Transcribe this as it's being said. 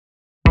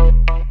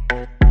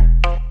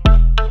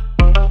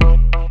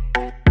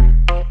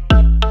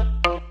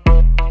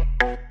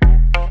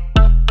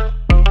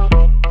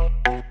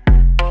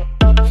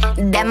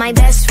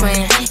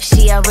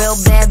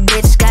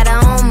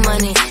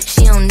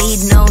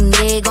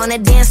nig on the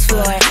dance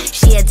floor.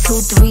 She had 2,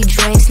 3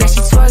 drinks, now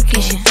she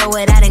twerking. She throw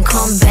it out and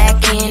come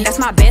back in. That's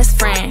my best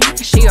friend.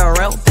 She a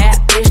real bad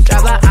bitch,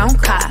 drive her own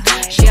car.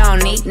 She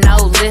don't need no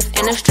lift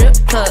in a strip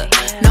club.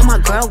 No, my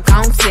girl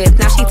gon' tip.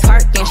 Now she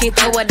twerking, she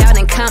throw it out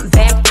and come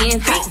back in.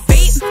 Beep,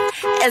 beep.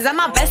 Is that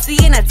my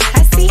bestie in a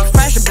Tessie?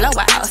 Fresh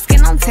blowout,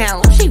 skin on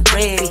town, she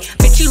ready.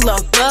 Bitch, you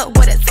look good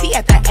with a T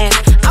at the end.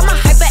 I'm a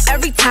hyper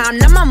every time,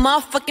 now my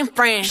motherfucking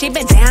friend. She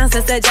been down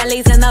since the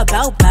jellies and the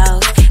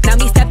bobos. Now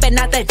me steppin'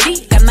 out the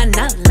Jeep at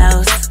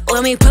Manolos.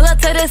 When we pull up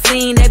to the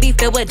scene, they be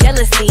filled with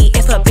jealousy.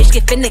 If a bitch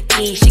get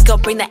finicky, she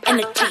gon' bring the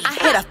energy. I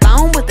hit a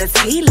phone with a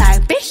T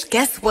like, bitch,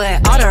 guess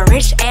what? All the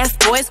rich ass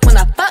boys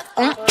wanna fuck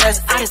on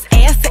us. I just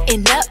ass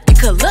sitting up, you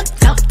could look,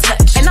 don't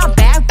touch. And I'm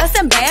back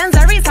bustin' bands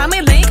every time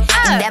we link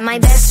up. That my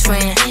best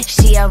friend,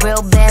 she a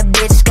real bad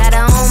bitch, got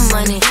her own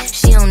money.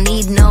 She don't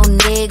need no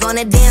nig on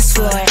the dance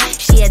floor.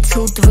 She had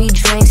 2, 3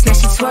 drinks, now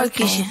she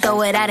twerking. She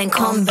throw it out and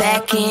come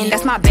back in.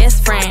 That's my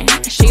best friend,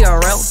 she a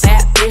real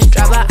bad bitch,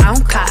 drive her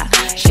own car.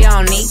 She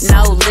don't need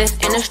no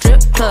lift in a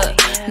strip club.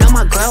 No,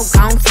 my girl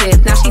gon'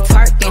 tip, now she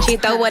twerking. She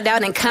throw it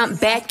out and come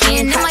back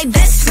in. That my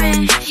best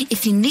friend,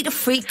 if you need a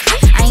freak,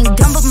 I ain't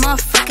dumb but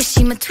motherfucker,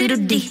 she my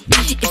Tweedledee.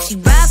 If she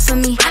ride for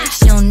me,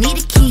 she don't need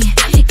a key.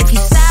 If you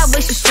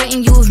sideways, she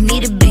straighten you if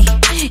need to be.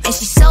 And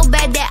she so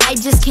bad that I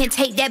just can't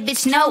take that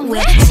bitch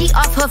nowhere. She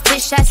off her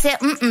fish, I said,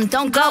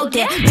 don't go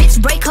there.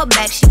 Bitch, break her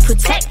back, she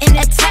protect and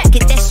attack.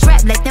 Get that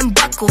strap, let them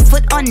buckle,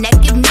 foot on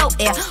neck, give no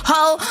air.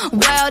 Whole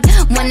world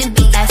wanna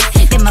be us.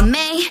 Then my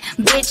main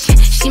bitch,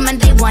 she my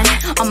day one.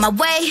 On my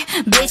way,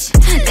 bitch,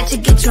 let you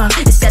get drunk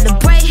and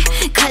celebrate.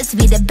 Cause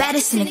we the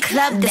baddest in the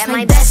club, that's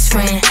my best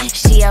friend.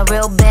 She a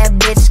real bad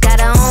bitch, got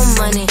her own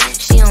money.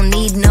 She don't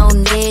need no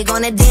nig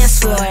on the dance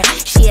floor.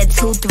 She had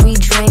 2, 3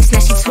 drinks, now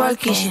she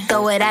twerking. She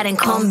throw it out and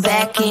come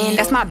back in.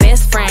 That's my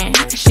best friend,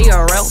 she a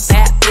real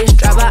bad bitch,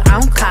 drive her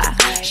own car.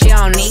 She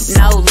don't need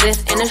no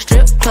lift in a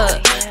strip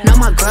club. No,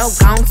 my girl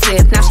gon'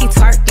 tip, now she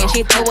twerking.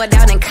 She throw it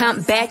out and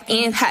come back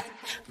in hot.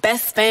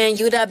 Best friend,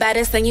 you the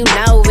baddest and you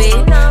know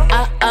it.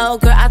 Uh-oh,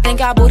 girl, I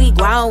think our booty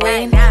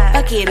growing.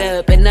 Fuck it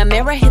up, in the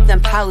mirror, hit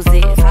them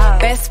poses.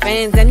 Best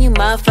friends, and you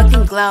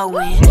motherfucking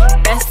glowing.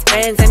 Best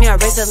friends, and your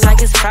wrist is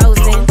like it's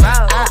frozen.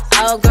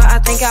 Uh-oh, girl, I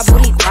think our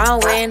booty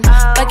growing.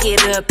 Fuck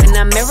it up, in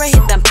the mirror,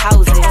 hit them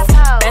poses.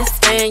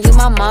 Best friend, you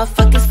my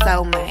motherfucking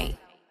soulmate.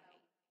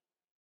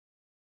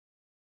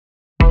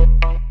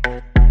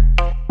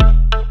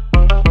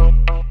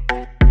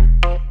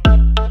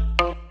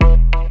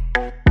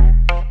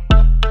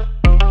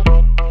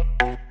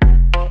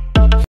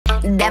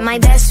 That my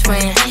best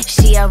friend,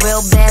 she a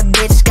real bad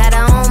bitch, got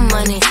her own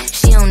money.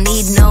 She don't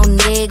need no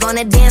nig on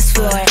the dance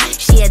floor.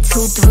 She had 2,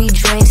 3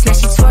 drinks, now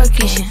she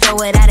twerking. She throw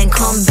it out and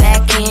come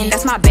back in.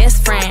 That's my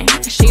best friend,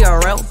 she a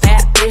real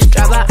bad bitch,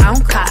 drive her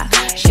own car.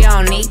 She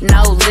don't need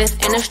no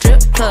lift in a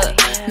strip club.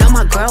 No,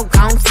 my girl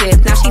gon'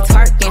 tip, now she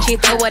twerking. She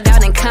throw it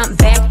out and come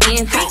back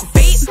in. Beep,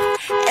 beep.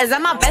 Is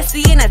that my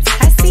bestie in a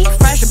Tessie?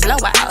 Fresh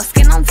blowout,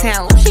 skin on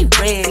town, she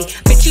ready.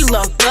 Bitch, you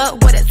look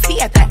good with a T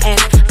at the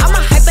end. I'm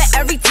a hyper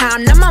every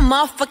time, now my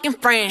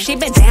motherfucking friend. She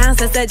been down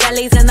since the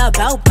jellies and the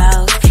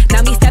bobos.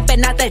 Now me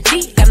steppin' out the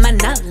Jeep at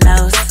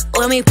Manolos.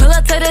 When we pull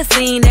up to the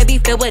scene, they be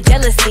filled with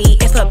jealousy.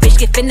 If a bitch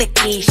get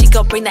finicky, she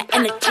gon' bring the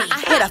energy. I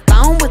hit a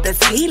phone with a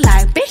T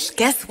like, bitch,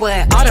 guess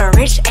what? All the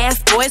rich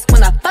ass boys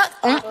wanna fuck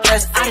on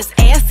us. I just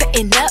ass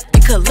sitting up,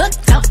 you could look,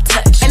 don't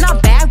touch. And I'm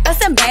back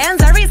bustin'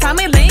 bands every time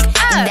we link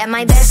up. That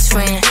my best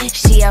friend,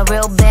 she a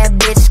real bad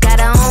bitch, got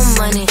her own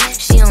money.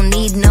 She don't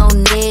need no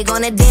nig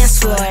on the dance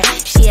floor.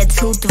 She had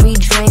 2, 3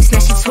 drinks, now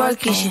she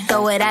twerking. She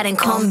throw it out and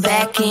come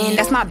back in.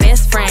 That's my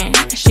best friend,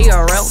 she a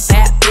real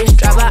bad bitch,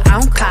 drive her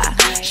own car.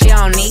 She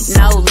don't need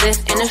no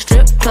lift in a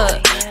strip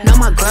club. No,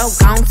 my girl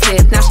gon'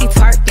 tip, now she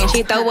twerking.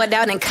 She throw it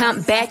out and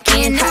come back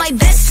in. That my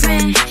best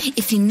friend,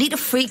 if you need a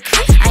freak,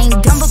 I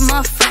ain't dumb but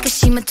motherfucker,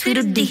 she my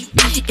Tweedledee.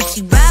 If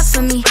she ride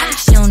for me,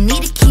 she don't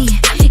need a key.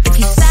 If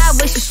you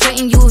sideways, she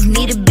straighten you if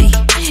need to be.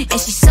 And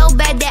she so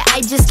bad that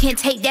I just can't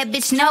take that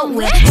bitch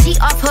nowhere. She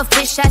off her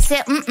fish, I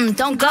said,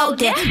 don't go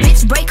there.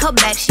 Bitch, break her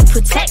back, she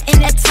protect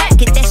and attack.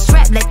 Get that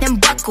strap, let them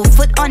buckle,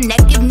 foot on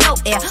neck, give no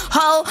air.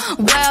 Whole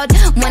world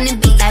wanna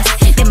be us.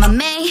 Then my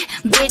main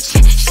bitch,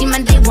 she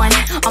my day one.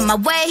 On my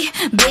way,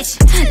 bitch,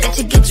 let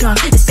you get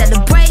drunk and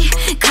celebrate.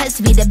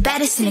 Cause we the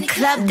baddest in the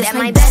club, that's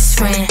my best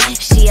friend.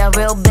 She a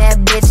real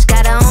bad bitch,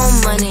 got her own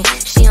money.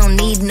 She don't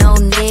need no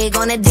nig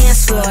on the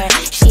dance floor.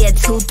 She had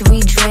 2, 3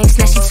 drinks,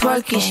 now she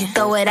twerking. She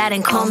throw it out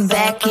and come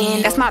back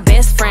in. That's my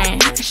best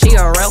friend, she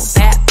a real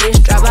bad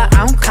bitch, drive her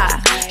own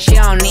car. She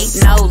don't need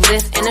no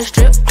lift in a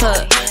strip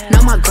club.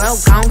 No, my girl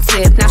gon'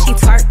 tip, now she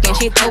twerking.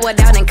 She throw it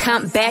out and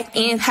come back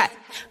in hot.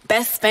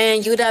 Best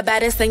friend, you the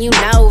baddest and you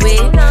know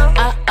it.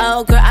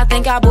 Uh-oh, girl, I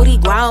think our booty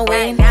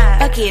growing.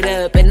 Fuck it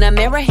up, in the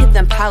mirror, hit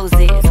them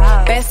poses.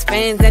 Best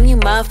friends and you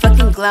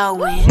motherfucking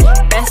glowing.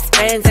 Best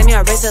friends and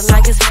your wrist is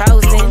like it's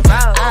frozen.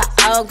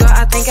 Uh-oh, girl,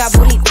 I think our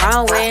booty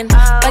growing.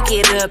 Fuck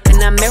it up, in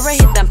the mirror,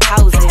 hit them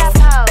poses.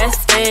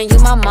 Best friend, you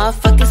my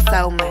motherfucking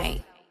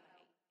soulmate.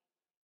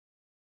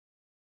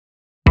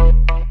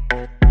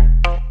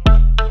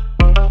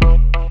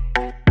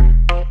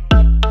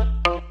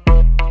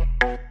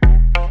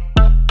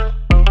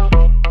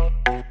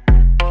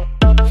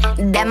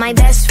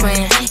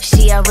 friend.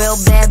 She a real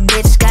bad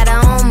bitch, got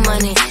her own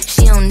money.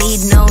 She don't need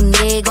no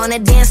nigga on the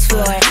dance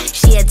floor.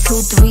 She had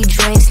 2-3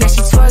 drinks, now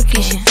she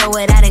twerking. She throw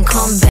it out and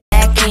come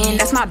back in.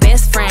 That's my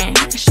best friend.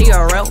 She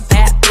a real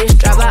bad bitch,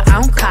 drive her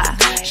own car.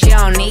 She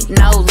don't need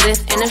no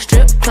Lyft in a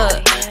strip club.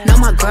 No,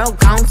 my girl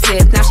gon'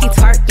 tip. Now she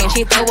twerking,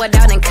 she throw it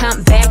out and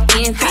come back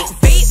in.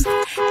 Beep.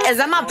 Is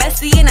that my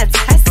bestie in a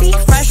Tessie?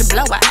 Fresh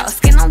blowout,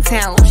 skin on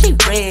town, she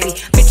ready.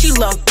 Bitch, you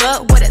look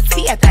good with a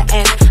T at the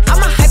end.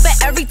 I'm a hyper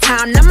every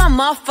time, now my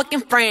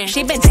motherfucking friend.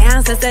 She been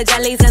down since the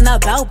jellies and the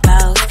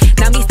bobos.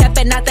 Now me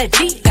steppin out the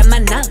Jeep and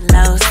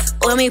Manolos.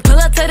 When we pull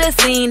up to the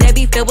scene, they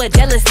be filled with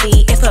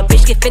jealousy. If a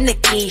bitch get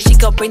finicky, she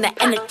gon' bring the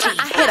energy.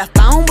 I hit a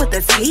phone with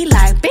a T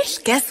like,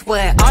 bitch, guess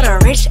what? All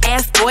the rich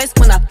ass boys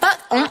wanna fuck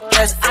on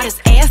us. I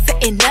just ass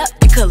sitting up,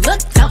 you could look,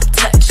 don't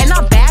touch. And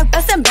I'm back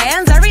bustin'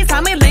 bands every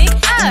time we link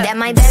up. That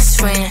my best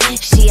friend.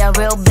 She a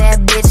real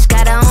bad bitch,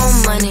 got her own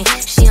money.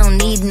 She don't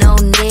need no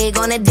nigga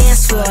on the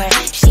dance floor.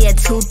 She had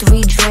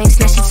 2-3 drinks,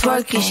 now she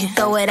twerking. She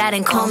throw it out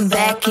and come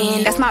back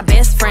in. That's my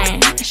best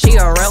friend. She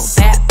a real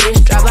bad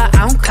bitch, drive her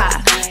own car.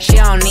 She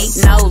don't need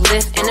no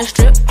Lyft in a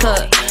strip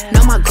club.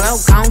 No, my girl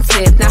gon'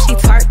 tip. Now she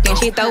twerking,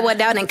 she throw it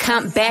out and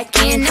come back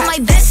in. That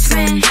my best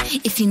friend.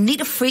 If you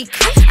need a freak,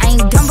 I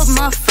ain't dumb but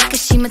motherfucker,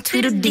 she my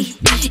Tweedledee.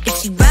 If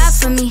she ride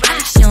for me,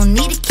 she don't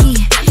need a key.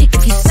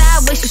 If you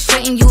sideways, she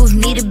straighten you if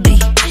need to be.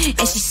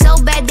 And she so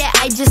bad that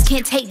I just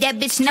can't take that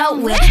bitch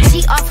nowhere.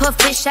 She off her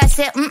fish, I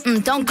said,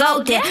 don't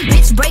go there.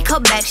 Bitch, break her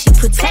back, she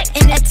protect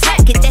and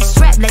attack. Get that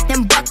strap, let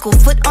them buckle,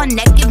 foot on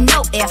neck, give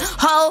no air.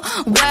 Whole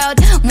world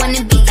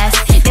wanna be us.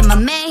 Then my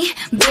main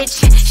bitch,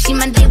 she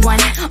my day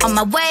one. On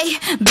my way,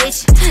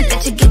 bitch,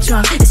 let you get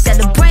drunk and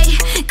celebrate.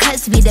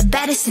 Cause we the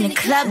baddest in the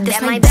club,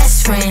 that's my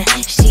best friend.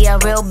 She a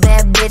real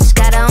bad bitch,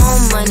 got her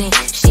own money.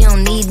 She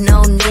don't need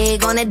no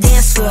nigga on the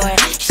dance floor.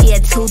 She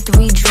had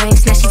 2-3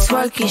 drinks, now she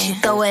twerking. She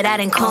throw it out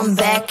and come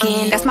back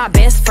in. That's my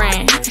best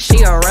friend.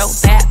 She a real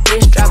bad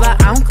bitch, drive her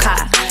own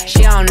car.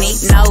 She don't need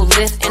no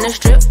Lyft in a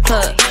strip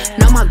club.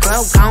 No, my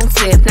girl gon'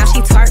 tip. Now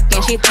she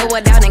twerking, she throw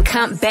it out and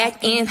come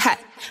back in hot.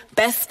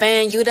 Best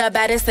friend, you the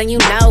baddest and you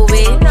know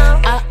it.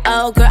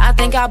 Uh-oh, girl, I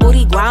think our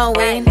booty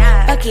growing.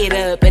 Fuck it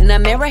up, in the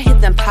mirror, hit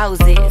them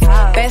poses.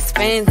 Best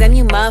friends and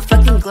you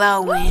motherfucking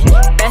glowing.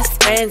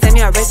 Best friends and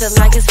your wrist is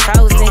like it's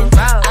frozen.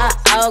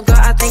 Uh-oh, girl,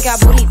 I think our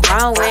booty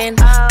growing.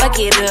 Fuck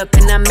it up,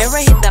 in the mirror,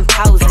 hit them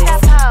poses.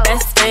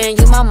 Best friend,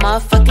 you my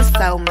motherfucking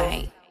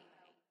soulmate.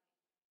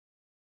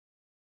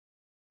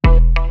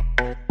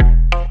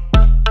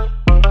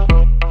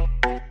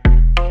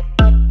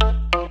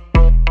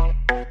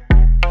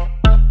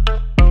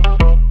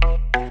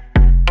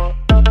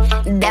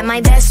 That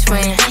my best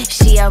friend.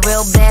 She a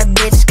real bad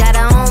bitch, got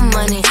her own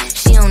money.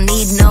 She don't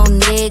need no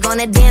nigga on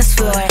the dance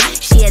floor.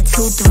 She had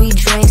 2-3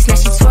 drinks, now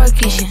she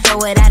twerking. She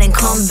throw it out and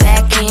come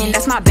back in.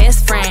 That's my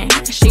best friend.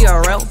 She a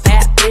real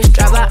bad bitch,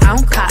 drive her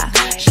own car.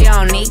 She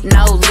don't need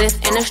no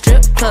Lyft in a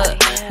strip club.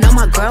 No,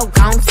 my girl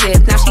gon'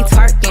 tip. Now she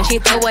twerking, she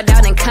throw it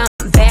out and come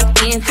back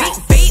in.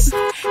 Beep.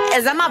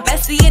 Is that my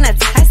bestie in a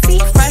Tessie?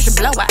 Fresh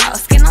blowout,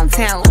 skin on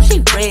town, she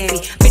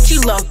ready. Bitch,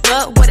 you look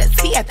good with a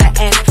T at the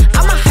end.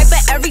 I'm a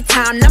hyper every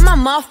time, now my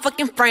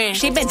motherfucking friend.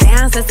 She been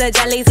down since the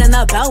jellies and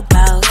the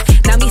bobos.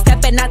 Now me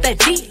steppin out the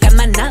Jeep and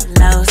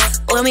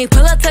Manolos. When we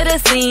pull up to the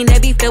scene, they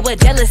be filled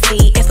with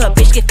jealousy. If a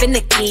bitch get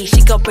finicky,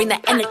 she gon' bring the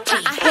energy.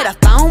 I hit a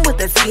phone with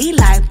a T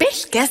like,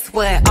 bitch, guess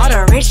what? All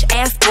the rich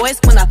ass boys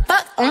wanna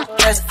fuck on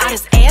us. I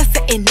just ass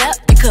sitting up,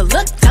 you could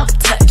look, don't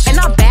touch. And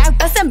I'm back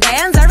bustin'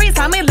 bands every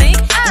time we link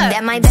up.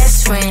 That my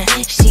best friend.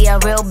 She a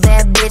real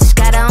bad bitch,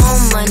 got her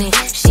own money.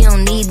 She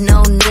don't need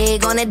no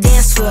nigga on the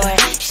dance floor.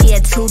 She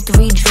had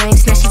 2-3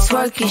 drinks, now she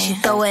twerking. She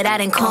throw it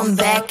out and come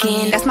back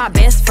in. That's my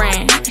best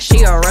friend.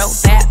 She a real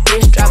bad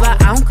bitch, drive her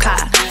own car.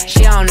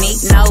 She don't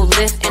need no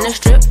Lyft in a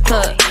strip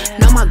club.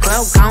 No, my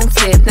girl gon'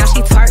 tip. Now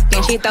she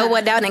twerking, she throw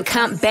it out and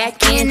come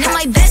back in. That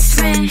my best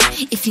friend.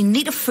 If you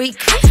need a freak,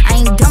 I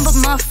ain't dumb but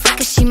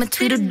motherfucker, she my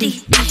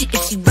Tweedledee.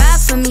 If she ride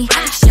for me,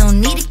 she don't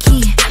need a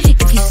key.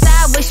 If you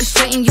sideways, she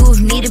straighten you if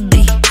need to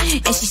be.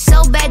 And she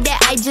so bad that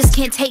I just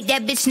can't take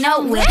that bitch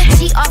nowhere.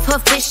 She off her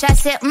fish, I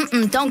said,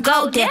 don't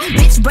go there.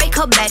 Bitch, break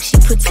her back, she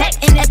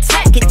protect and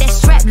attack. Get that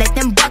strap, let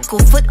them buckle,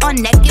 foot on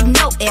neck, give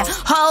no air.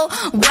 Whole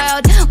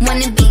world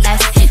wanna be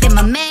us. Then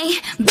my main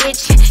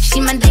bitch, she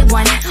my day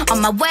one.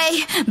 On my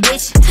way,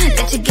 bitch,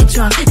 let you get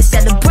drunk and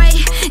celebrate.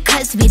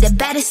 Cause we the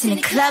baddest in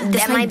the club,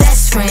 that's my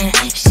best friend.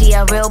 She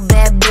a real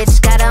bad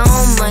bitch, got her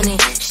own money.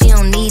 She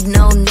don't need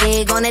no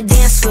nigga on the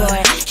dance floor.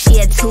 She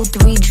had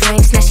 2-3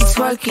 drinks, now she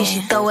twerking.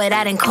 She throw it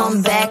out and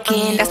come back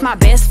in. That's my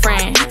best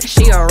friend.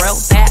 She a real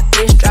bad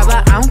bitch, drive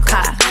her own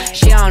car.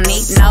 She don't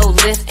need no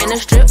Lyft in a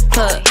strip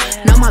club.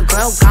 No, my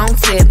girl gon'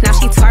 tip. Now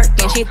she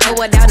twerking, she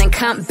throw it out and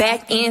come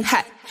back in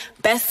hot.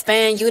 Best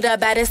friend, you the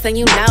baddest and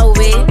you know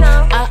it.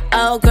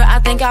 Uh-oh, girl, I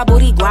think our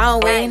booty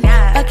growing.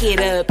 Fuck it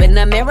up, in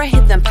the mirror,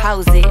 hit them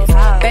poses.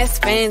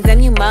 Best friends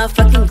and you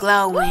motherfucking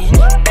glowing.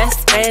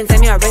 Best friends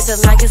and your wrist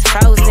is like it's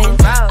frozen.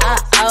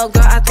 Uh-oh,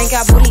 girl, I think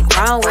our booty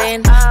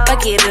growing.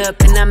 Fuck it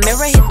up, in the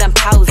mirror, hit them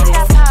poses.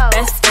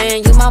 Best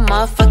friend, you my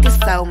motherfucking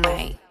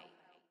soulmate.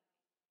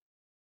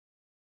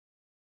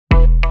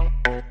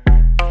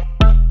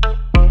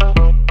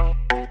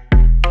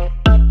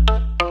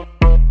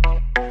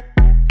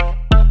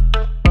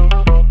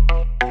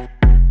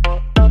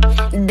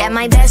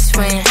 my best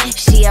friend.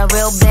 She a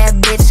real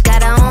bad bitch,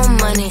 got her own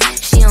money.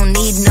 She don't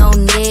need no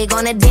nigga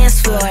on the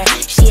dance floor.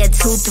 She had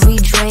 2-3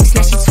 drinks,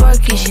 now she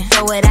twerking. She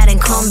throw it out and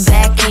come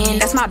back in.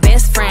 That's my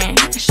best friend.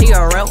 She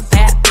a real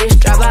bad bitch,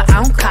 drive her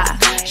own car.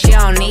 She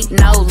don't need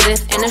no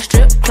Lyft in a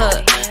strip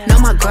club. No,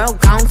 my girl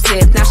gon'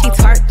 tip. Now she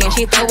twerking,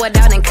 she throw it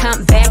out and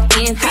come back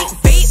in. Beep,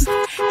 beep.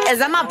 Is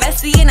that my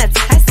bestie in a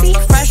Tessie?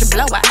 Fresh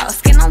blowout,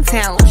 skin on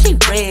town, she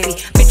ready.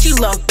 Bitch, you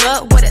look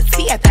good with a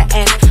T at the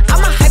end.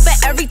 I'm a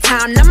hyper every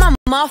time, now my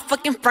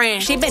motherfucking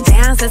friend. She been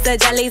down since the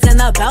jellies and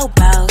the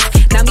bobos.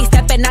 Now me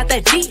steppin' out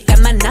the Jeep and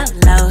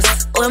Manolos.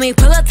 When we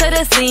pull up to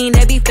the scene,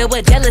 they be filled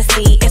with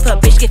jealousy. If a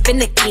bitch get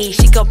finicky,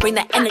 she gon' bring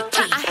the energy.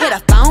 I hit a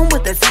phone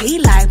with a T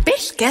like,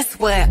 bitch, guess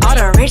what? All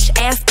the rich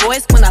ass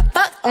boys wanna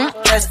fuck on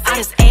us. I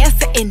just ass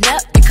sitting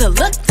up, you could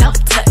look, don't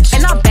touch.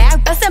 And I'm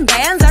back bustin'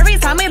 bands every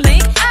time we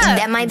link up.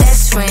 That my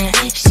best friend.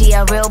 She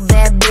a real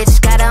bad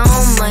bitch, got her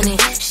own money.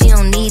 She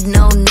don't need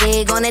no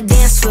nigga on the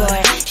dance floor.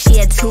 She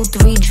had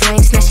 2-3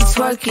 drinks, now she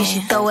twerking.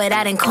 She throw it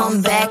out and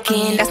come back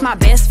in. That's my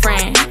best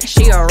friend.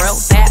 She a real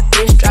bad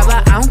bitch, drive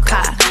her own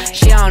car.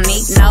 She don't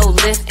need no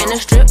Lyft in a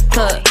strip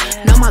club.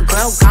 No, my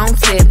girl gon'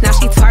 tip. Now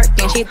she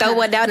twerking, she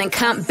throw it out and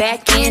come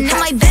back in. That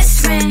my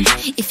best friend.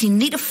 If you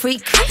need a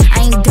freak,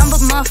 I ain't dumb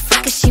but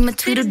motherfucker, she my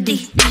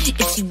Tweedledee.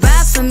 If she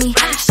ride for me,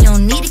 she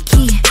don't need a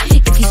key.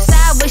 If you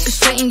sideways, she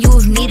straighten you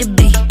if need a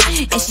be.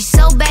 And she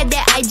so bad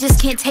that I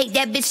just can't take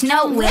that bitch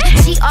nowhere.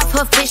 She off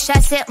her fish, I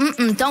said,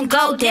 don't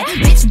go there.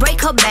 Bitch,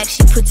 break her back,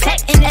 she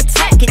protect and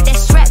attack. Get that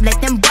strap,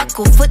 let them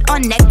buckle, foot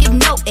on neck, give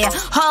no air.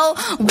 Whole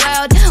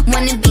world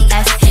wanna be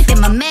us. Then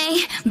my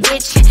main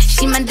bitch,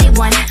 she my day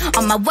one.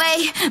 On my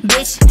way,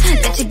 bitch,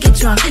 let you get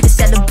drunk and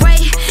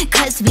celebrate.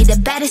 Cause we the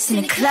baddest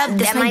in the club,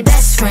 that's my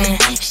best friend.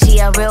 She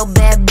a real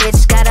bad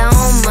bitch, got her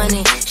own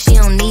money. She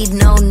don't need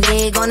no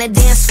nigga on the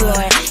dance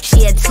floor.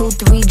 She had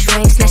 2-3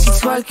 drinks, now she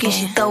twerking.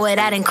 She throw it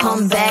out and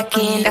come back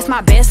in. That's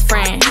my best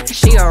friend.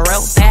 She a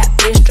real bad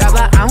bitch, drive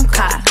her own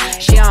car.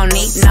 She don't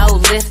need no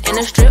Lyft in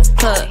a strip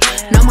club.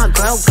 No, my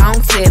girl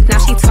gon' tip. Now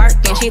she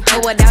twerking, she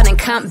throw it out and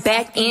come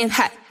back in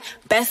hot.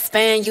 Best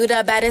friend, you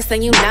the baddest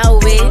and you know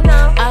it.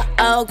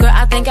 Uh-oh, girl,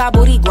 I think our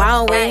booty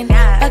growing.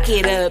 Fuck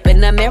it up,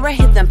 in the mirror,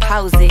 hit them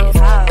poses.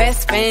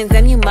 Best friends,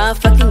 and you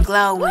motherfucking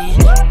glowing.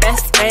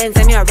 Best friends,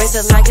 and your wrist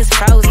is like it's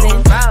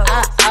frozen.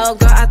 Uh-oh,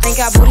 girl, I think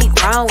our booty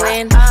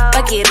growing.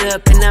 Fuck it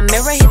up, in the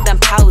mirror, hit them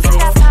poses.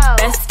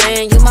 Best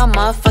friend, you my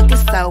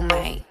motherfucking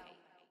soulmate.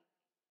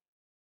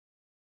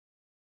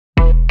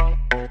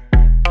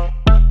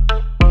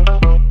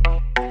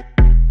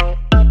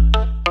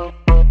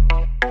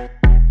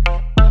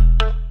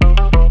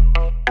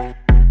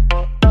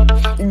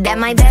 That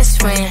my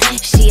best friend.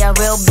 She a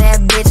real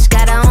bad bitch,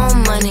 got her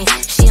own money.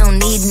 She don't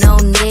need no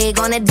nigga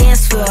on the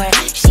dance floor.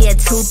 She had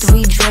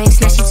 2-3 drinks,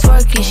 now she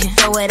twerking. She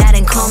throw it out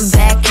and come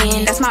back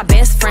in. That's my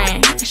best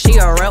friend. She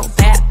a real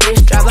bad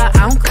bitch, drive her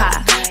own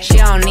car. She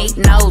don't need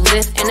no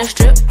Lyft in a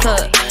strip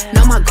club.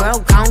 No, my girl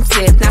gon'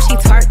 tip. Now she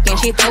twerking,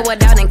 she throw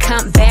it out and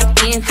come back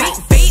in. Beep,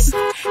 beep.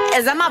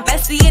 Is that my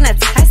bestie in a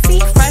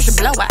Tessie? Fresh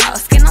blowout,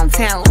 skin on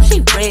town,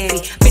 she ready.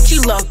 Bitch,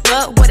 you look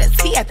good with a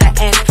T at the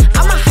end.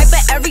 I'm a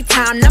hyper every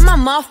time, now my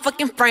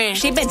motherfucking friend.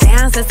 She been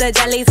down since the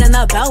jellies and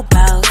the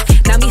bobos.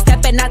 Now me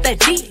steppin' out the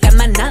Jeep and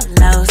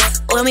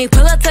Manolos. When we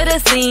pull up to the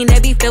scene, they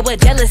be filled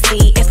with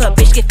jealousy. If a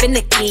bitch get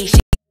finicky, she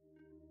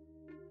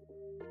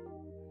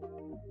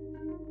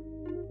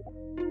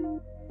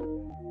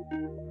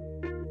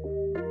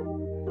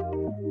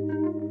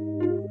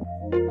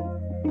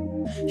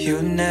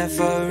You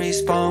never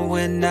respond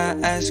when I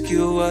ask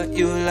you what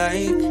you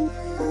like.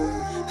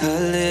 A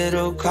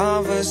little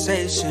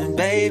conversation,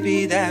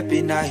 baby, that'd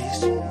be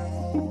nice.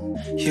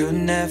 You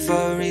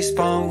never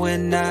respond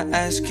when I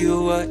ask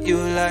you what you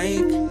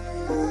like.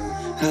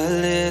 A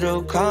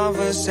little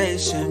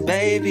conversation,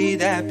 baby,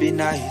 that'd be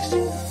nice.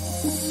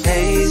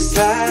 Tastes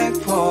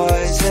like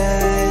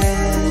poison,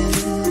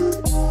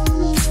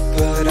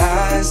 but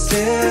I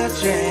still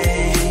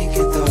drink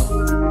it though.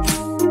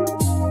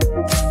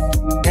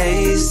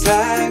 Tastes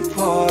like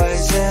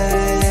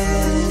poison,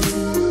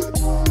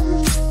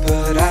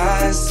 but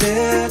I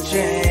still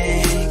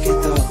drink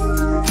it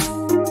though.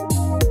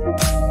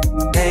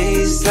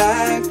 Tastes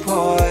like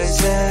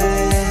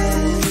poison,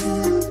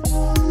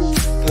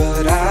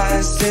 but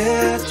I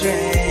still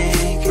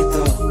drink it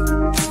though.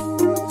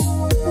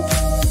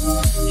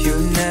 You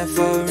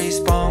never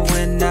respond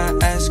when I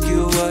ask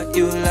you what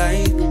you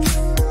like.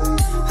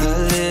 A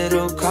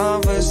little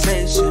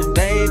conversation,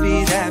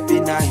 baby, that'd be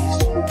nice.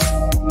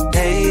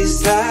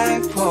 Tastes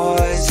like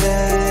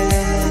poison,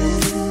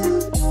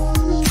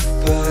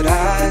 but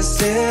I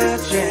still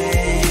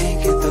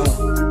drink it though.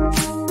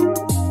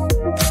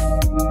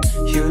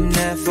 You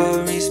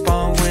never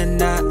respond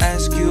when I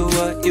ask you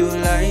what you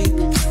like.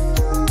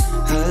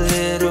 A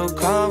little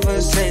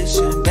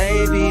conversation,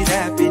 baby,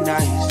 that'd be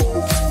nice.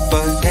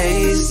 But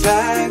tastes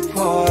like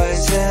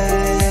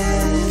poison,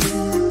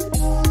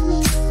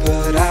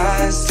 but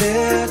I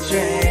still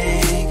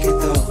drink it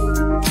though.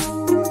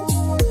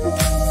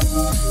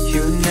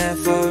 You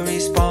never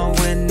respond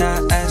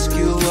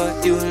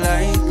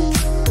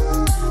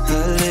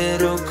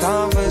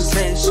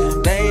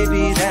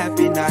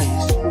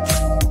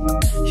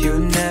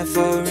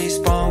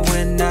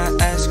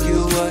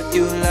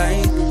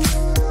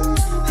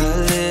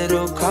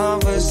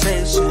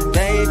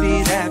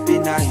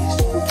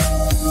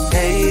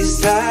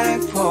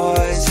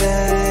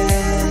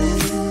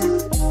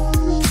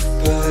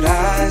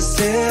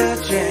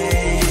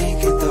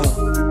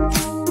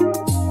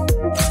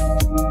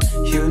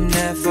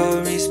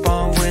never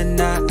respond when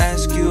I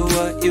ask you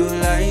what you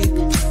like.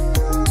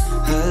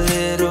 A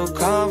little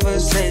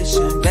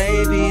conversation,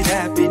 baby,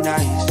 that'd be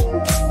nice.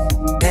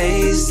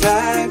 Tastes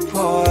like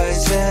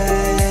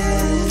poison,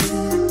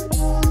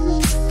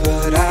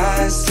 but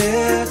I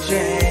still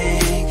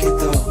drink it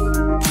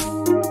though.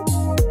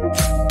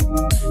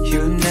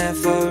 You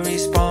never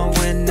respond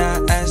when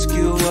I ask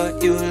you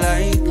what you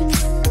like.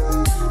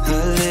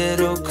 A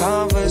little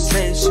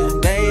conversation,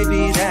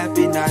 baby, that'd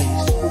be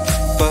nice.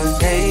 But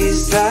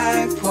tastes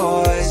like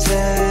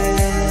poison,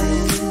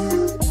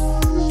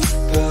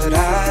 but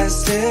I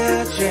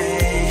still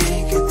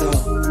drink it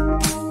though.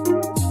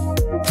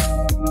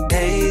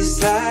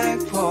 Tastes like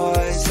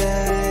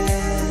poison,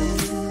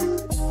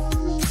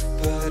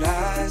 but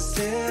I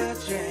still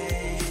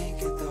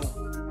drink it though.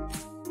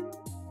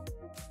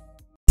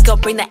 Go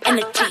bring the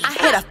energy. I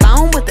hit a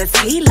phone with a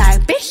T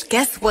like, bitch,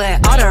 guess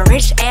what? All the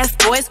rich ass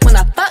boys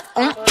wanna fuck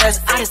on us.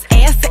 I just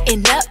ass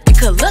sitting up, you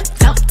could look,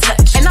 don't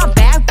touch. And I'm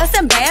back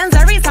busting bands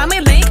every time we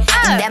link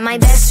up. That my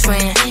best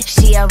friend,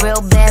 she a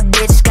real bad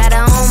bitch, got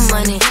her own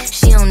money.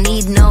 She don't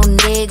need no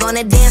nigga on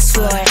the dance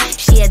floor.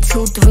 She had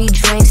 2-3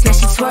 drinks, now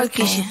she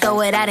twerking. She throw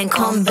it out and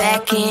come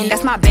back in.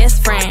 That's my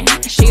best friend,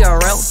 she a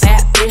real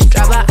bad bitch,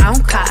 drive her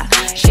own car.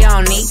 She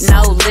don't need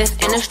no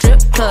lift in a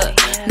strip club.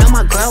 No,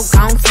 my girl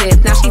gon'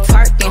 tip, now she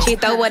twerking. She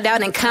throw it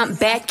out and come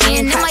back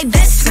in. That my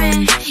best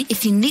friend,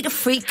 if you need a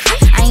freak,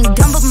 I ain't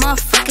dumb but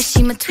motherfucker,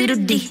 she my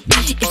Tweedledee.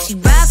 If she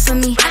ride for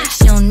me,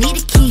 she don't need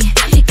a key.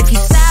 If you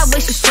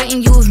sideways, she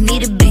straighten you if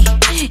need to be.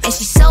 And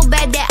she so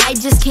bad that I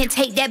just can't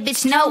take that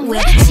bitch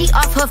nowhere. She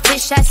off her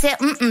fish, I said,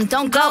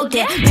 don't go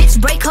there. Bitch,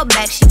 break her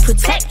back, she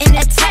protect and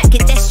attack.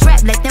 Get that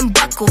strap, let them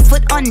buckle,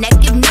 foot on neck,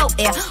 give no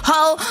air.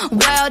 Whole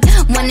world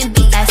wanna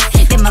be us.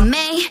 Then my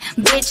main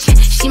bitch,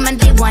 she my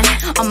day one.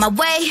 On my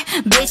way,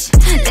 bitch,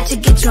 let you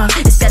get drunk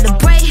and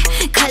celebrate.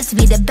 Cause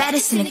we the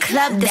baddest in the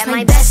club, that's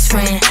my best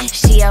friend.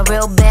 She a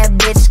real bad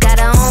bitch, got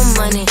her own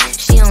money.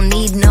 She don't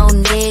need no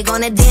nigga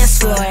on the dance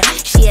floor.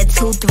 She had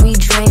 2-3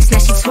 drinks, now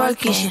she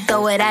twerking. She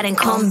throw it out and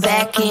come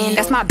back in.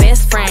 That's my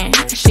best friend,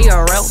 she a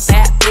real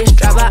bad bitch,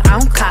 drive her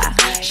own car.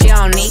 She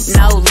don't need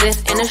no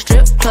lift in a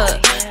strip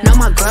club. No,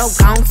 my girl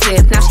gon'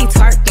 tip, now she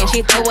twerking.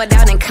 She throw it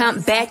out and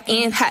come back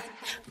in hot.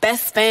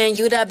 Best friend,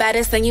 you the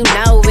baddest and you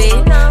know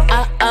it.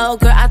 Uh-oh,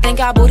 girl, I think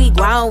our booty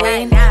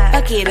growing.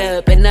 Fuck it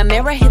up, in the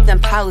mirror, hit them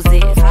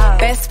poses.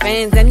 Best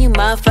friends, and you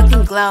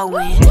motherfucking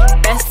glowing.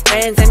 Best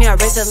friends, and your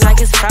wrist is like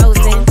it's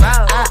frozen.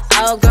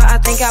 Uh-oh, girl, I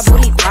think our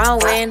booty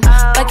growing.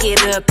 Fuck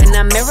it up, in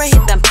the mirror,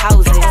 hit them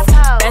poses.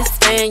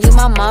 Best friend, you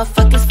my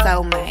motherfucking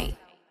soulmate.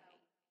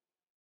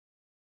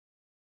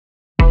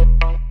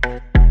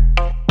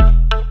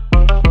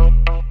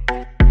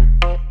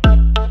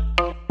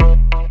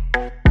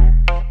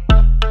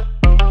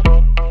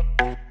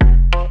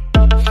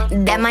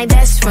 That my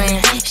best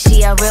friend,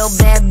 she a real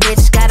bad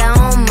bitch, got her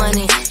own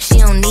money. She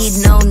don't need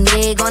no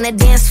nigga on the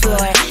dance floor.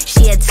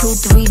 She had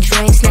 2-3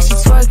 drinks, now she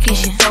twerking.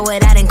 She throw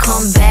it out and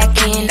come back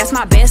in. That's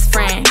my best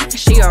friend,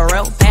 she a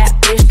real bad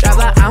bitch, drive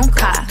her own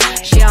car.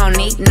 She don't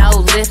need no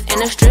lift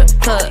in a strip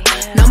club.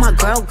 No, my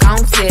girl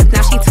gon' tip,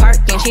 now she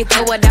twerking. She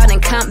throw it out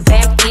and come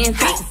back in.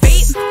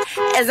 Beep,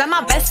 is that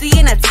my bestie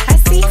in a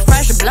Tessie?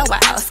 Fresh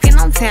blowout, skin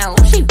on town,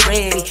 she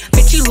ready.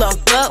 Bitch, you look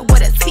good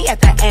with a T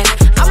at the end.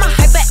 I'm a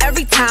hyper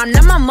every time,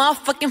 now my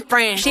motherfucking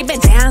friend. She been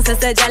down since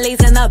the jellies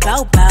and the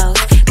bobos.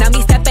 Now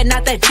me steppin'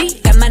 out the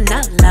Jeep and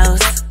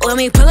Manolos. When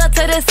we pull up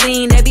to the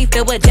scene, they be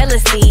filled with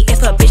jealousy.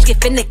 If a bitch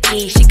get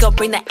finicky, she gon'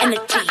 bring the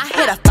energy. I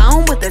hit a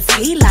phone with a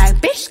T like,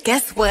 bitch,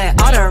 guess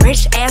what? All the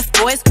rich ass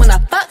boys wanna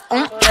fuck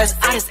on us.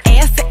 I just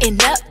ass sitting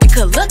up, you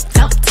could look,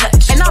 don't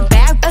touch. And I'm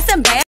back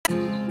bustin' bad.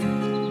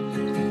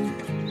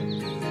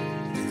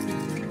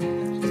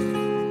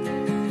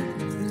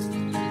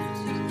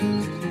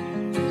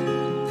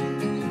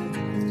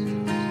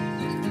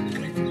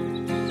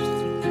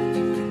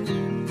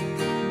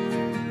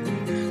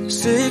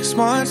 Six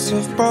months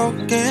of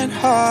broken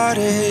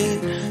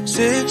hearted,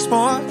 6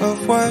 more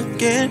of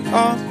working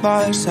on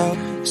myself.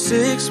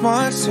 6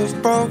 months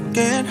of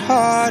broken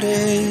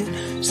hearted,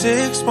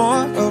 6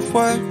 more of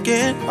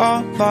working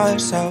on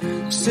myself.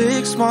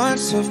 6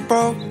 months of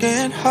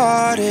broken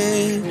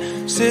hearted,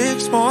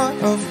 6 more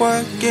of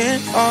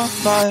working on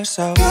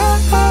myself. So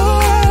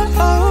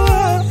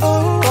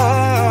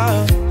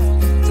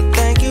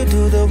thank you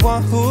to the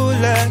one who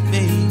let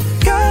me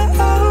go.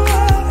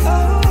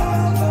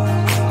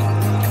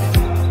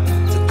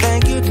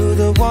 To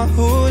the one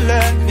who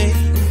let me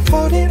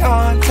hold it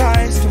on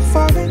tight, still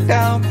falling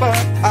down, but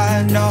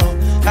I know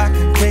I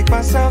can pick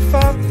myself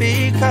up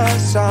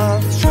because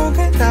I'm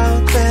stronger now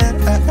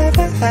than I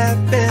ever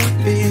have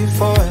been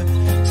before.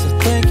 So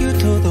thank you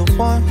to the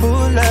one who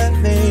let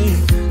me.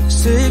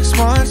 6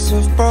 months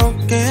of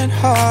broken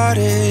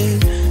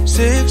hearted,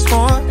 6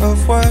 more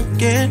of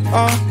working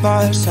on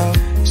myself.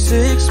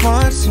 6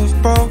 months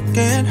of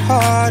broken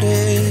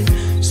hearted,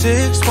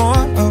 6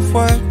 more of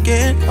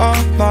working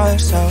on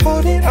myself.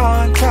 Holding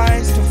on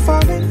tight, still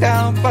falling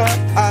down, but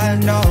I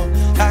know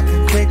I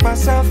can pick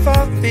myself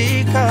up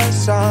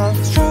because I'm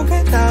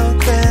stronger now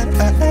than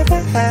I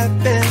ever have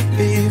been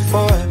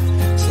before.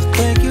 So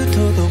thank you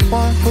to the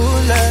one who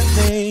let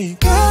me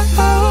go.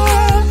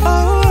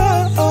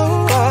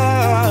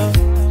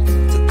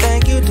 So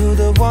thank you to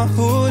the one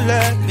who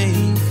let me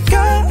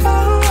go.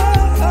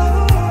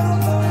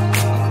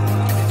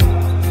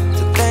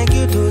 So thank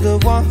you to the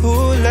one who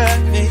let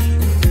me.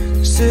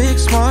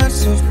 6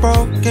 months of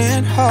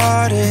broken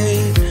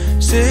hearted,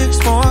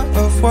 6 more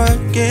of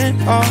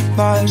working on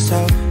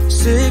myself.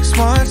 6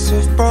 months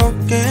of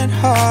broken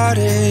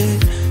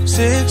hearted,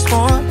 6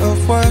 more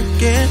of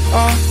working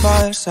on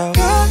myself.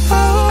 So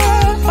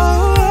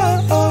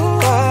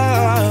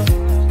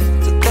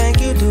thank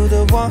you to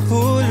the one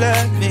who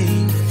let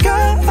me go.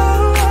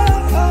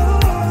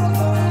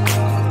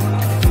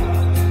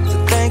 So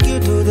thank you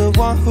to the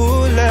one who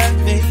let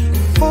me.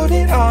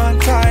 Holding on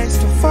tight,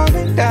 still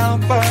falling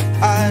down, but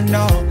I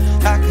know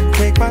I can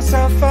pick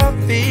myself up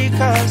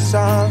because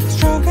I'm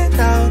stronger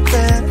now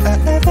than I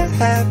ever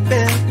have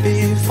been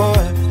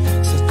before.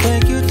 So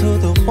thank you to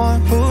the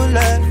one who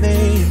let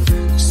me.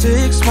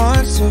 6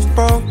 months of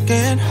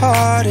broken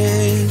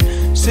hearted,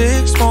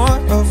 6 more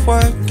of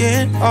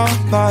working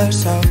on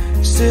myself.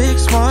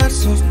 6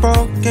 months of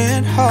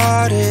broken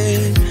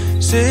hearted,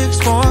 6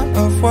 more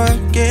of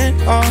working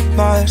on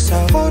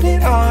myself.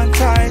 Holding on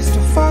tight,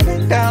 still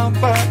falling down,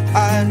 but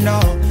I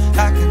know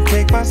I can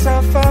pick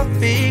myself up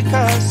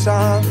because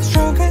I'm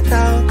stronger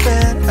now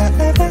than I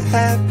ever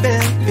have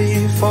been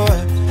before.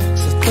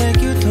 So thank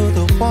you to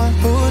the one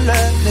who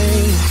let me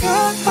go.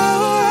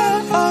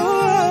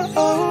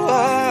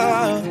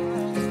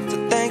 So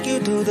thank you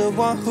to the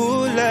one who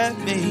let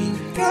me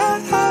go.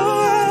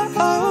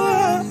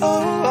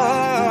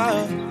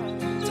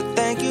 So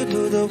thank you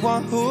to the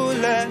one who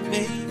let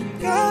me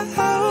go.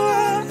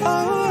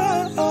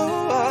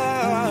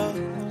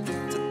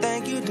 So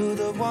thank you to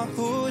the one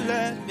who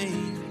let me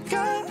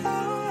go.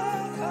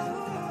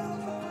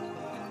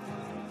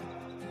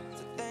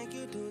 So thank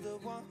you to the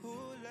one who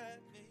let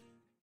me.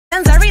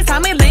 Every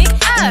time we link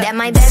up, That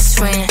my best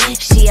friend.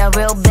 She a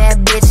real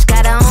bad bitch,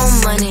 got her own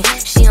money.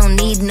 She don't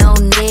need no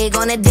nigga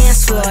on the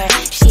dance floor.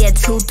 She had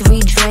 2, 3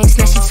 drinks,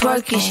 now she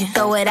twerking. She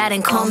throw it out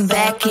and come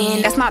back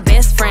in. that's my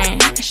best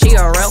friend. She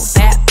a real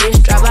bad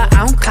bitch, drive her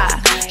own car.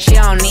 She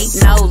don't need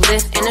no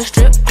lift in a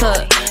strip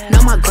club.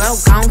 No, my girl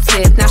gon'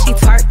 tip, now she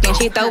twerking.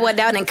 She throw it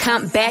out and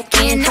come back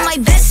in. That my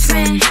best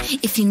friend.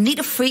 If you need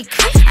a freak,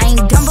 I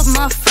ain't dumb but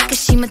motherfucker,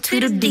 she my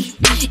Tweedledee.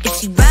 If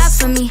she ride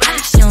for me,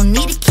 she don't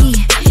need a key.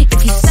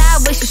 If you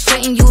sideways, she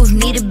straighten you if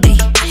need to be.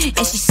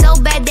 And she so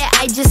bad that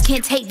I just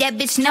can't take that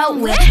bitch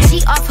nowhere.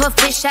 She off her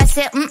fish, I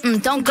said,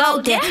 don't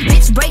go there.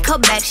 Bitch, break her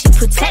back, she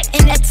protect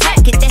and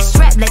attack. Get that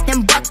strap, let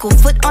them buckle,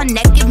 foot on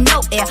neck, give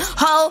no air.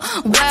 Whole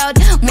world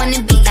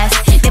wanna be us.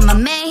 Then my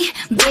main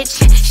bitch,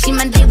 she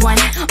my day one.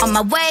 On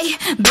my way,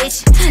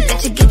 bitch,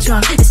 let you get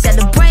drunk and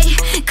celebrate.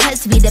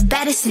 Cause we the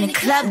baddest in the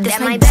club, that's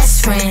my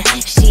best friend.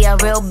 She a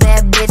real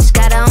bad bitch,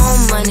 got her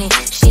own money.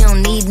 She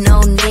don't need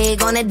no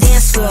nigga on the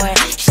dance floor.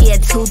 She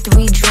had 2,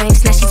 3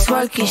 drinks, now she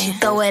twerking. She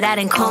throw it out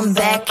and come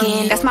back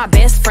in. That's my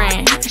best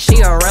friend. She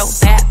a real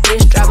bad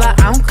bitch, drive her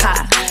own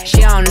car.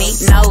 She don't need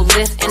no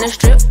lift in a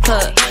strip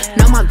club.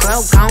 No, my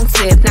girl gon'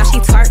 tip, now she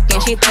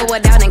twerking. She throw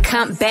it out and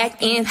come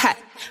back in hot.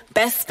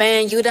 Best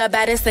friend, you the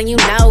baddest and you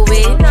know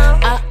it.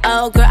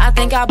 Uh-oh, girl, I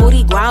think our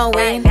booty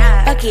growing.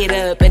 Fuck it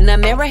up, in the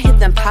mirror, hit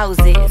them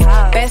poses.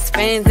 Best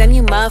friends and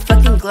you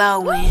motherfucking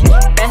glowing.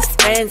 Best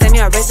friends and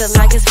your wrist is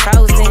like it's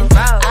frozen.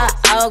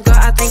 Uh-oh, girl,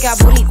 I think our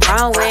booty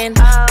growing.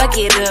 Fuck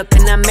it up,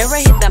 in the mirror,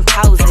 hit them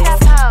poses.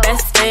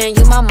 Best friend,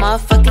 you my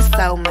motherfucking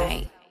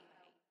soulmate.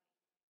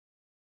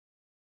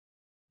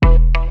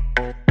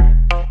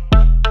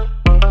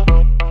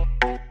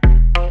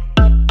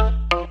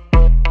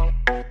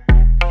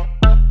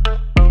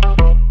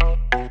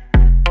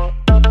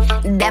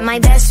 That my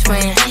best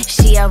friend.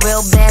 She a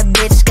real bad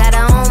bitch, got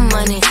her own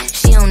money.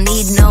 She don't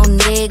need no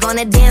nigga on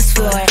the dance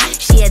floor.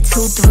 She had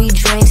 2, 3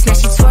 drinks, now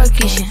she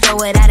twerking. She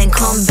throw it out and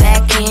come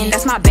back in.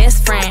 That's my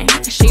best friend.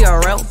 She a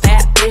real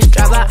bad bitch,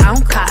 drive her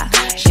own car.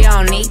 She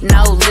don't need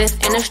no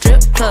lift in a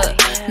strip club.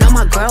 No,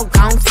 my girl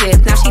gon'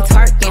 tip, now she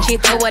twerking. She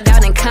throw it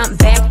out and come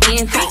back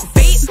in. Beep.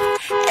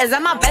 Is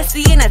that my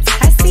bestie in a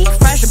Tessie?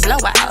 Fresh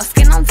blowout,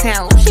 skin on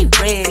town, she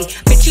ready.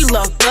 Bitch, you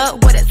look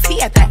good with a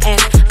T at the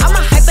end. I'm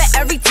a hyper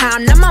every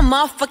time, now my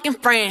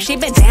motherfucking friend. She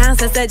been down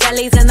since the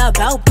jellies and the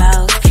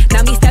bobos.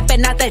 Now me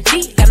steppin' out the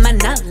Jeep at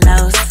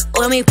Manolos.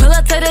 When we pull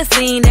up to the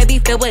scene, they be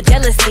filled with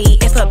jealousy.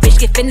 If a bitch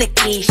get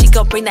finicky, she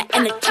gon' bring the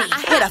energy.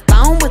 I hit a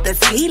phone with a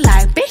T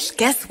like, bitch,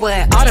 guess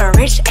what? All the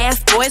rich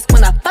ass boys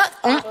wanna fuck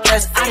on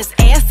us. I just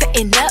ass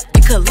sitting up,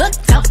 you could look,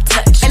 don't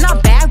touch. And I'm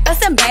back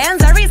bustin'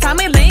 bands every time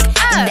we link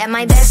up. That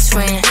my best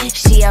friend.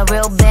 She a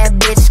real bad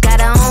bitch, got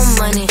her own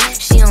money.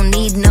 She don't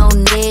need no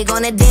nigga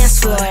on the dance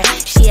floor.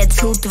 She had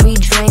 2, 3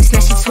 drinks, now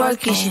she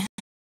twerking. She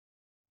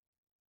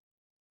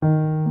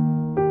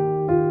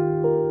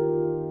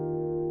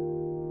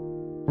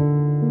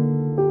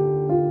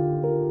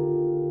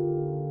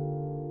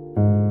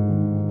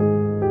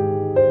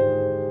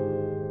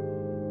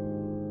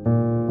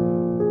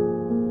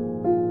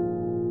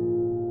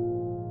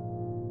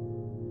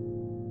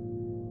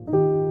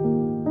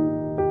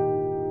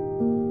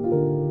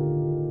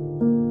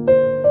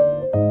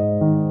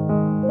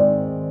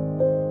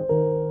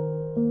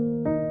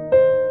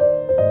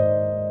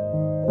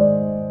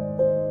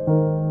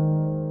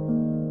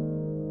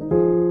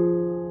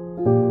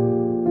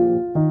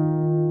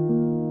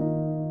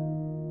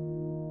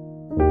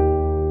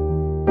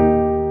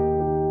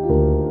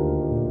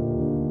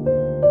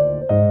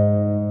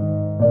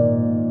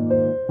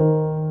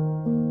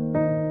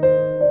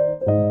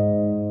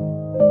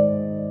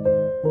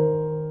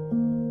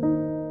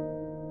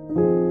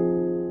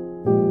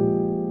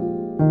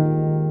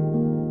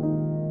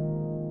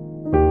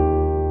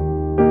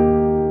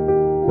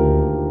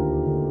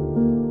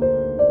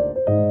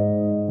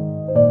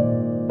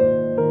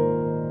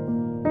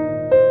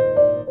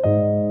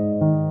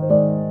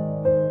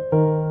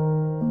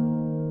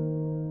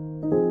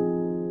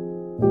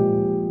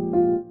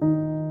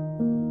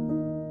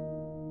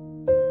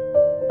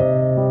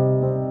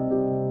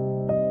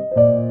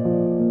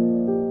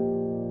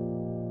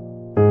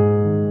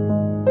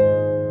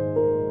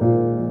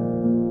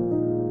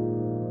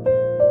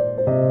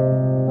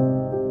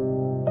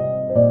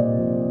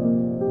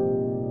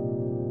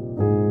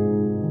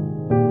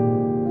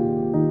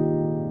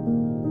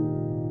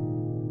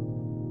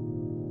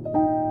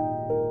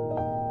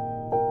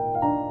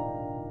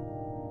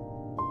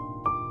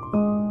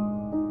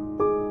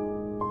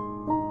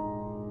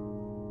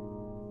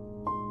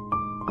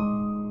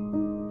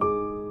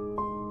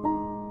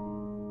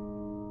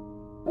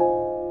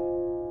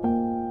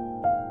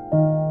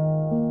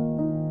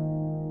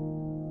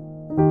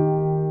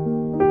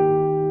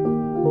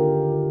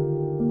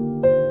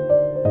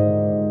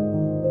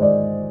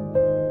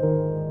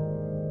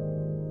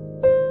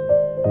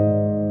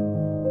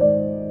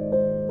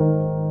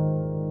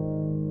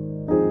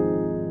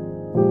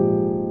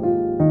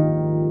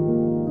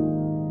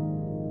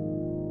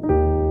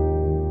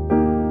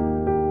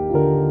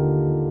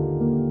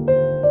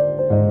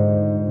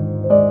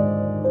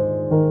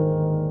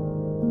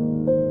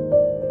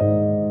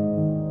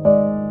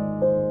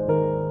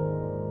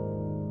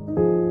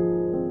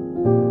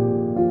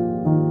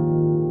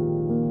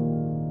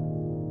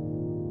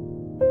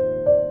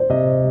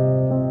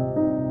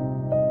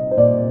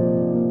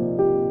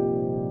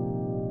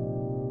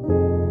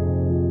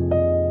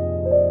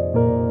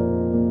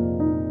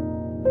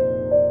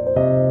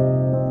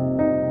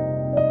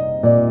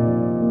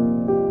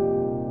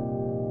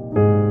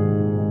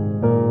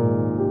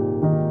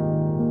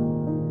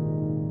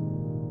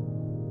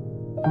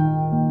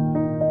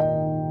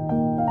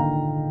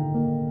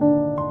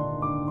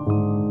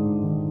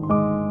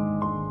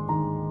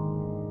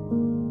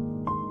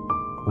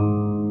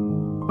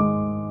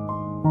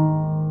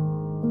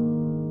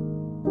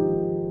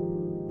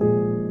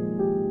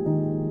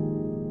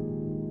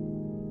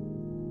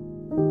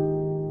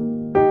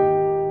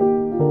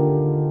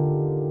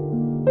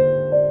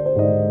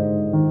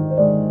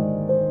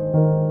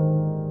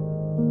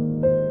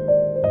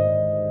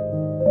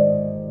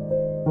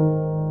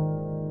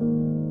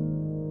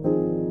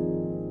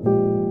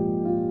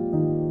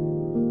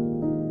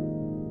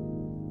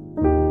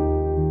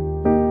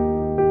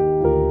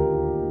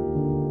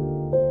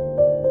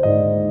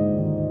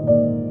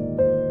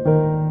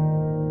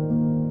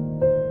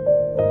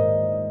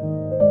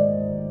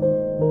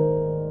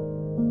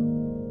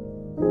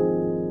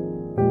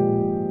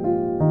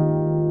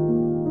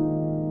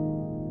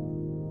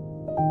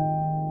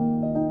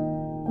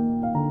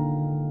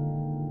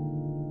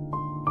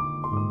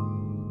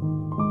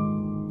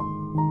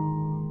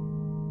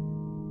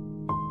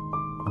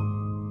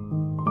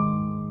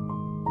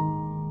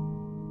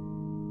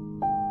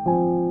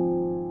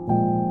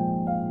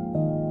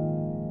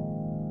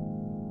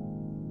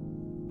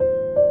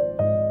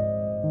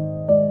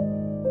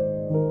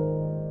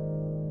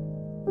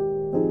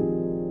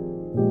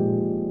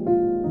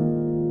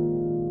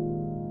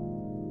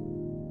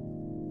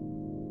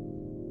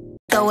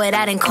throw it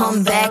out and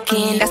come back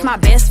in. That's my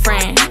best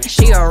friend.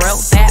 She a real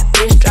bad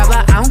bitch, drive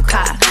her own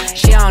car.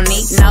 She don't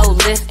need no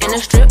lift in a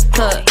strip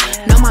club.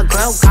 No, my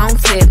girl gon'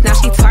 tip. Now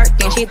she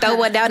twerkin, she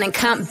throw it out and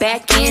come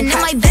back in.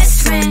 And my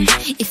best friend,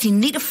 if you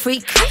need a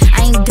freak,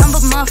 I ain't dumb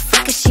but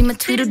motherfucker, she my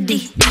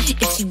Tweedledee.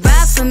 If she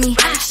ride for me,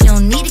 she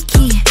don't need a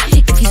key.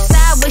 If you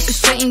sideways, she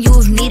straighten you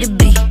if need to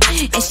be.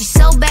 And she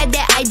so bad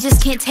that I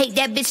just can't take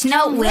that bitch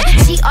nowhere.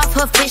 She off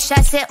her fish,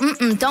 I said,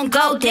 don't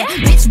go there.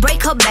 Bitch,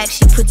 break her back,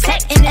 she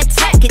protect and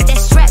attack. Get that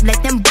strap,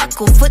 let them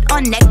buckle, foot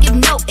on neck, give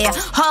no air.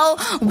 Whole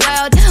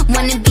world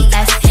wanna be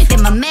us.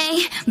 Then my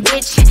main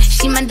bitch,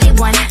 she my day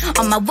one.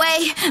 On my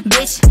way,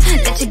 bitch,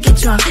 let you get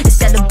drunk and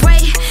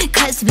celebrate.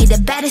 Cause we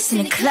the baddest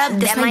in the club,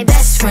 that's my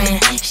best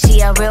friend.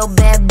 She a real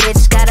bad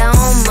bitch, got her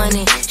own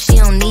money. She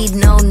don't need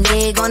no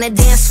nigga on the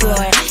dance floor.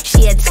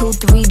 She had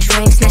 2-3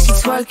 drinks, now she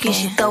twerking.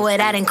 She throw it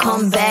out and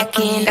come back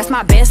in. That's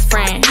my best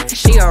friend.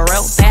 She a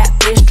real bad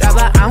bitch, drive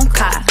her own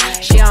car.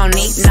 She don't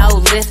need no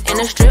lift in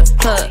a strip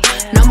club.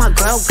 No, my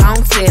girl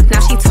gon' tip.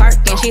 Now she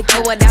twerking, she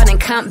throw it out and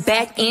come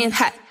back in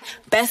hot.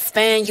 Best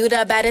friend, you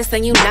the baddest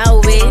and you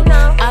know it.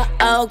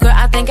 Uh-oh, girl,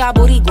 I think our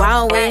booty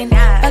growing.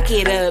 Fuck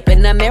it up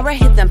in the mirror,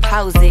 hit them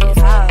poses.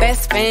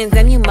 Best friends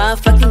and you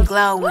motherfucking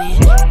glowing.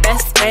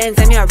 Best friends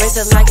and your wrist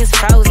is like it's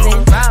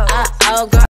frozen. Uh-oh, girl.